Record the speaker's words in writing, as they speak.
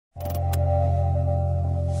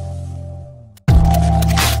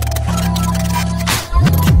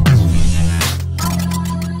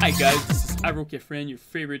guys, this is Friend, your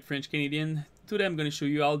favorite French Canadian. Today I'm going to show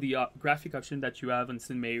you all the graphic options that you have on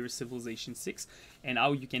Sennheiser Civilization 6 and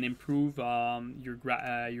how you can improve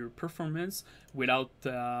your performance without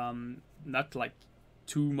not like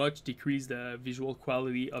too much decrease the visual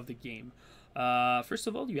quality of the game. First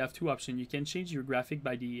of all, you have two options. You can change your graphic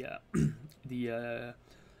by the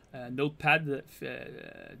notepad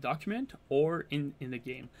document or in the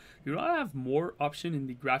game. You don't have more option in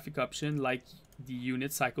the graphic option like the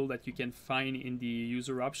unit cycle that you can find in the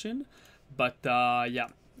user option, but yeah,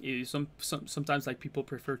 sometimes like people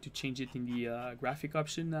prefer to change it in the graphic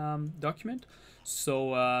option document.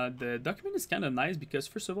 So the document is kind of nice because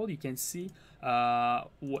first of all you can see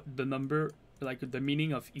what the number, like the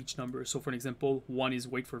meaning of each number. So for example, 1 is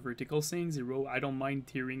wait for vertical sync, 0 I don't mind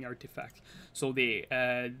tearing artifact. So they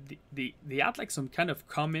add like some kind of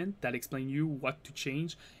comment that explain you what to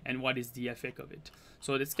change and what is the effect of it.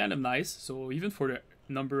 So that's kind of nice. So even for the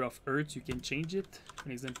number of hertz you can change it. For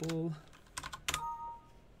example,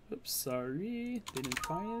 oops, sorry, didn't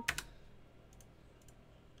find it,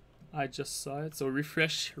 I just saw it. So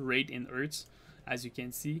refresh rate in hertz, as you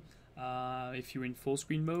can see. If you're in full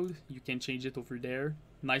screen mode, you can change it over there.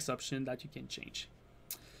 Nice option that you can change.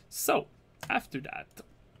 So after that,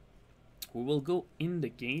 we will go in the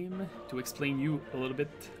game to explain you a little bit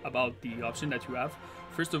about the option that you have.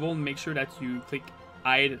 First of all, make sure that you click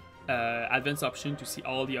hide advanced option to see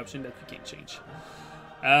all the options that you can change.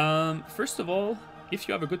 First of all, if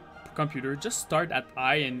you have a good computer, just start at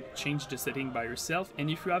high and change the setting by yourself. And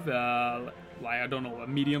if you have like, I don't know, a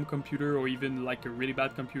medium computer or even like a really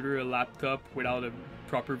bad computer, a laptop without a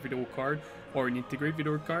proper video card or an integrated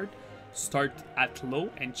video card, start at low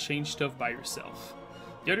and change stuff by yourself.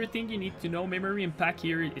 The other thing you need to know, memory impact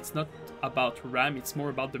here, it's not about RAM, it's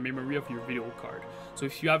more about the memory of your video card. So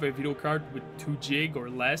if you have a video card with 2 GB or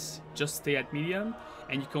less, just stay at medium,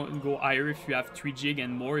 and you can go higher if you have 3 GB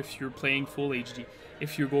and more if you're playing full HD.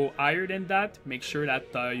 If you go higher than that, make sure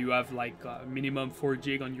that you have like minimum 4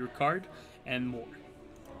 GB on your card and more.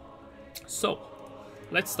 So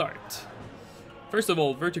let's start. First of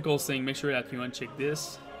all, vertical sync, make sure that you uncheck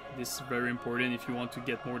this. This is very important if you want to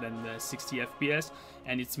get more than 60 FPS,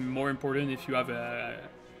 and it's more important if you have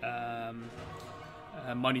a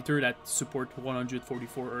monitor that supports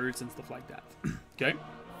 144 Hz and stuff like that. Okay,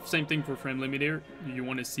 same thing for frame limiter. You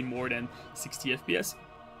want to see more than 60 FPS.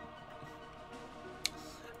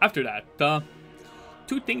 After that,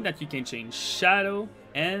 two things that you can change: shadow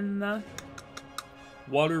and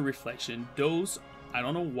water reflection. Those, I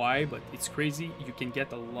don't know why, but it's crazy. You can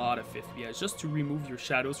get a lot of FPS. Just to remove your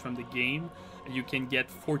shadows from the game, you can get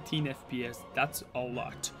 14 FPS. That's a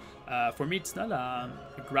lot. For me, it's not a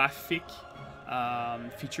graphic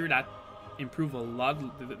feature that improve a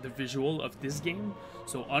lot the visual of this game.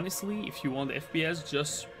 So honestly, if you want the FPS,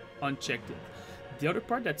 just uncheck it. The other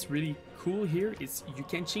part that's really cool here is you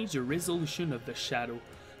can change the resolution of the shadow.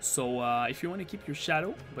 So if you want to keep your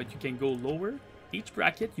shadow, but you can go lower, each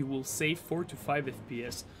bracket you will save 4 to 5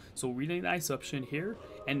 FPS. So really nice option here,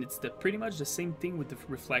 and it's pretty much the same thing with the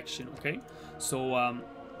reflection. Okay, so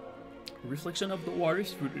reflection of the water,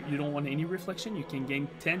 if you don't want any reflection, you can gain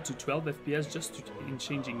 10 to 12 FPS just in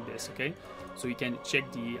changing this. Okay, so you can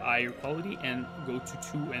check the higher quality and go to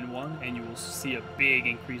 2 and 1 and you will see a big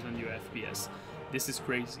increase on your FPS. This is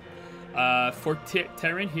crazy. For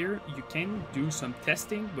terrain here, you can do some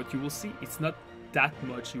testing, but you will see it's not that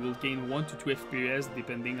much. You will gain 1 to 2 FPS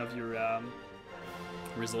depending of your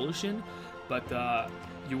resolution, but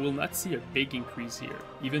you will not see a big increase here,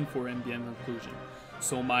 even for ambient occlusion.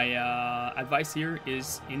 So my advice here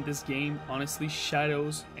is, in this game, honestly,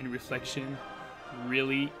 shadows and reflection,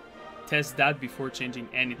 really test that before changing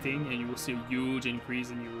anything, and you will see a huge increase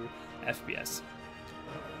in your FPS.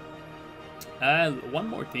 One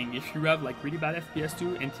more thing, if you have like really bad FPS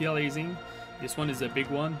too, anti-aliasing, this one is a big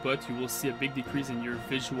one, but you will see a big decrease in your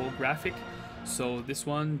visual graphic. So this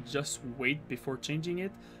one, just wait before changing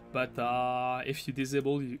it. But if you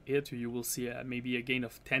disable it, you will see maybe a gain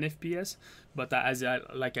of 10 FPS. But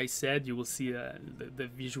like I said, you will see the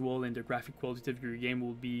visual and the graphic quality of your game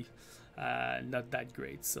will be not that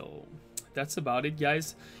great. So that's about it,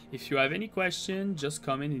 guys. If you have any question, just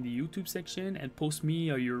comment in the YouTube section and post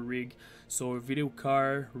me your rig, so video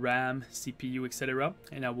card, RAM, CPU, etc.,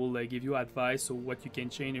 and I will give you advice on what you can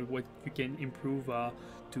change and what you can improve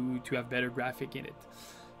to have better graphic in it.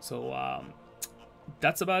 So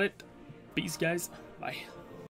that's about it. Peace, guys. Bye.